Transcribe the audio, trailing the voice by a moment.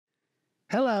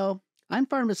Hello, I'm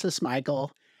Pharmacist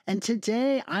Michael, and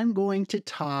today I'm going to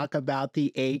talk about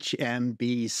the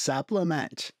HMB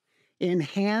supplement,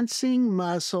 enhancing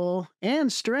muscle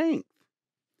and strength.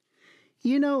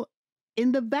 You know,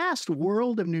 in the vast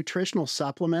world of nutritional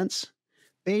supplements,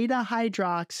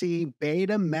 β-Hydroxy,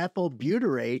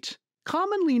 β-Methylbutyrate,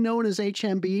 commonly known as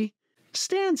HMB,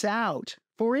 stands out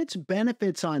for its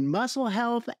benefits on muscle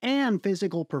health and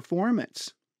physical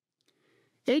performance.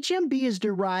 HMB is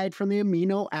derived from the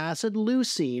amino acid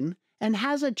leucine and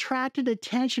has attracted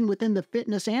attention within the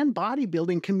fitness and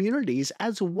bodybuilding communities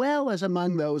as well as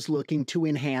among those looking to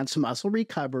enhance muscle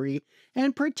recovery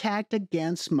and protect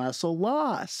against muscle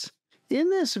loss. In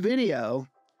this video,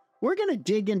 we're going to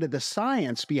dig into the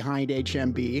science behind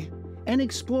HMB and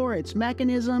explore its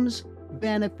mechanisms,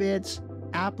 benefits,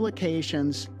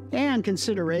 applications, and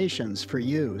considerations for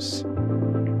use.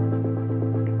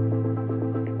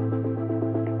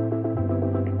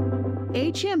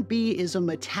 HMB is a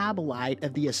metabolite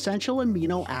of the essential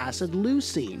amino acid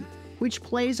leucine, which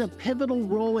plays a pivotal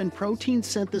role in protein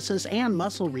synthesis and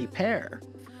muscle repair.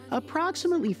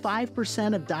 Approximately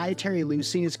 5% of dietary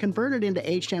leucine is converted into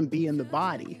HMB in the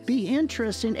body. The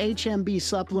interest in HMB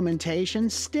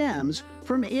supplementation stems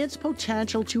from its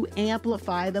potential to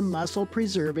amplify the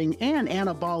muscle-preserving and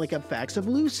anabolic effects of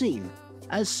leucine,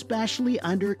 especially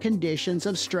under conditions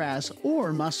of stress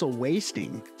or muscle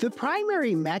wasting. The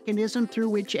primary mechanism through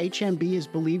which HMB is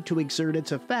believed to exert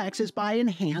its effects is by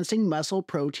enhancing muscle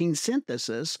protein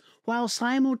synthesis while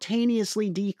simultaneously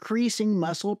decreasing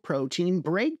muscle protein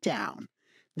breakdown.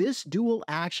 This dual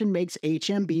action makes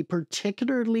HMB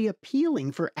particularly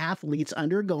appealing for athletes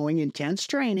undergoing intense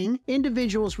training,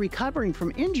 individuals recovering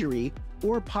from injury,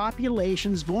 or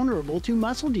populations vulnerable to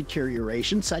muscle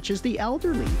deterioration such as the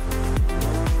elderly.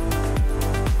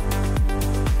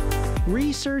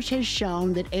 Research has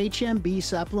shown that HMB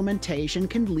supplementation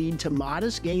can lead to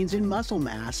modest gains in muscle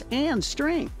mass and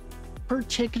strength,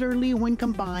 particularly when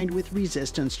combined with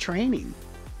resistance training.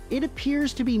 It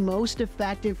appears to be most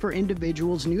effective for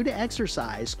individuals new to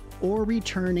exercise or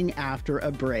returning after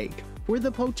a break, where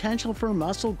the potential for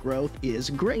muscle growth is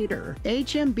greater.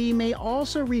 HMB may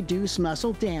also reduce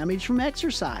muscle damage from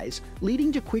exercise,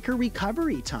 leading to quicker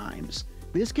recovery times.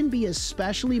 This can be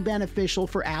especially beneficial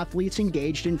for athletes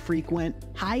engaged in frequent,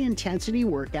 high-intensity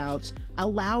workouts,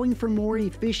 allowing for more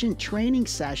efficient training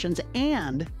sessions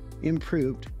and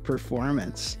improved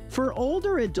performance. For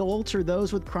older adults or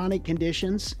those with chronic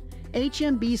conditions,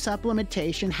 HMB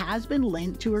supplementation has been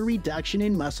linked to a reduction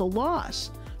in muscle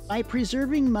loss. By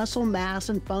preserving muscle mass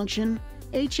and function,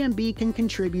 HMB can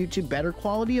contribute to better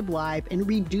quality of life and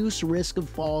reduce risk of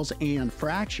falls and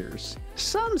fractures.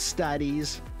 Some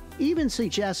studies even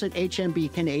suggest that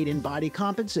HMB can aid in body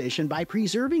composition by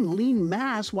preserving lean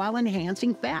mass while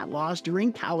enhancing fat loss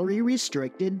during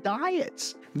calorie-restricted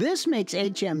diets. This makes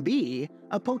HMB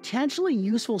a potentially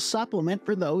useful supplement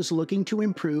for those looking to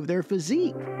improve their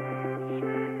physique.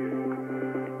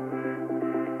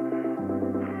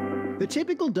 The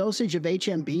typical dosage of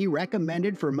HMB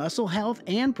recommended for muscle health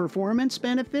and performance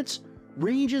benefits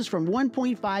ranges from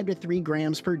 1.5 to 3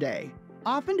 grams per day,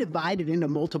 often divided into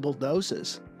multiple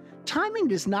doses. Timing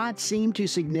does not seem to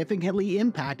significantly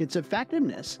impact its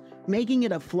effectiveness, making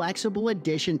it a flexible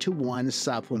addition to one's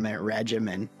supplement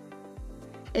regimen.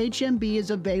 HMB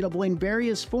is available in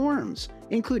various forms,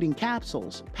 including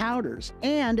capsules, powders,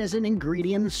 and as an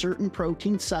ingredient in certain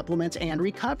protein supplements and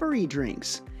recovery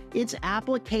drinks. Its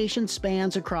application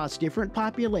spans across different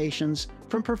populations,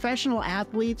 from professional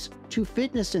athletes to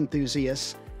fitness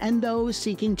enthusiasts and those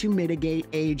seeking to mitigate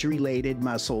age-related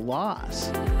muscle loss.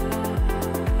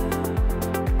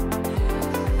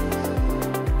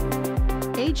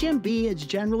 HMB is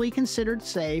generally considered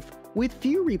safe, with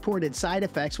few reported side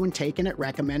effects when taken at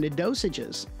recommended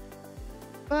dosages.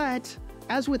 But,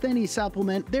 as with any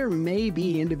supplement, there may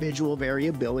be individual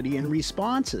variability in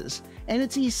responses, and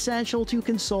it's essential to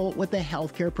consult with a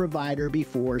healthcare provider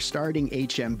before starting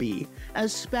HMB,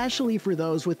 especially for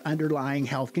those with underlying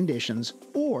health conditions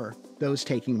or those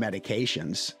taking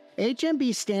medications.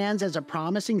 HMB stands as a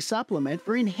promising supplement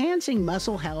for enhancing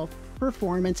muscle health,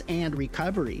 performance, and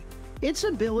recovery. Its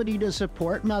ability to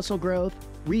support muscle growth,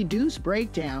 reduce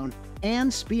breakdown,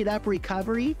 and speed up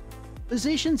recovery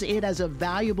positions it as a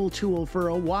valuable tool for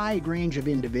a wide range of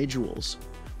individuals.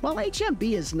 While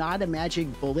HMB is not a magic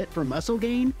bullet for muscle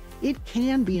gain, it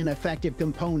can be an effective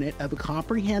component of a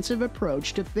comprehensive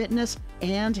approach to fitness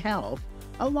and health,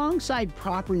 alongside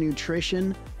proper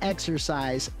nutrition,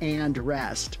 exercise, and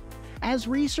rest. As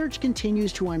research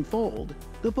continues to unfold,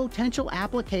 the potential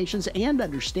applications and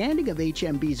understanding of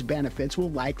HMB's benefits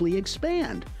will likely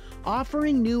expand,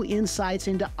 offering new insights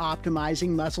into optimizing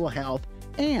muscle health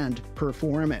and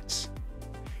performance.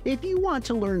 If you want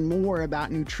to learn more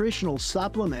about nutritional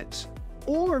supplements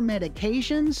or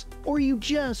medications, or you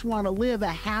just want to live a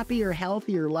happier,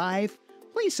 healthier life,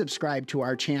 please subscribe to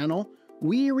our channel.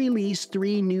 We release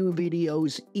 3 new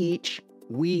videos each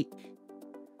week.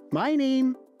 My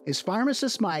name is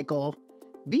Pharmacist Michael.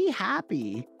 Be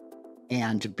happy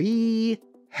and be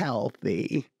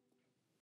healthy.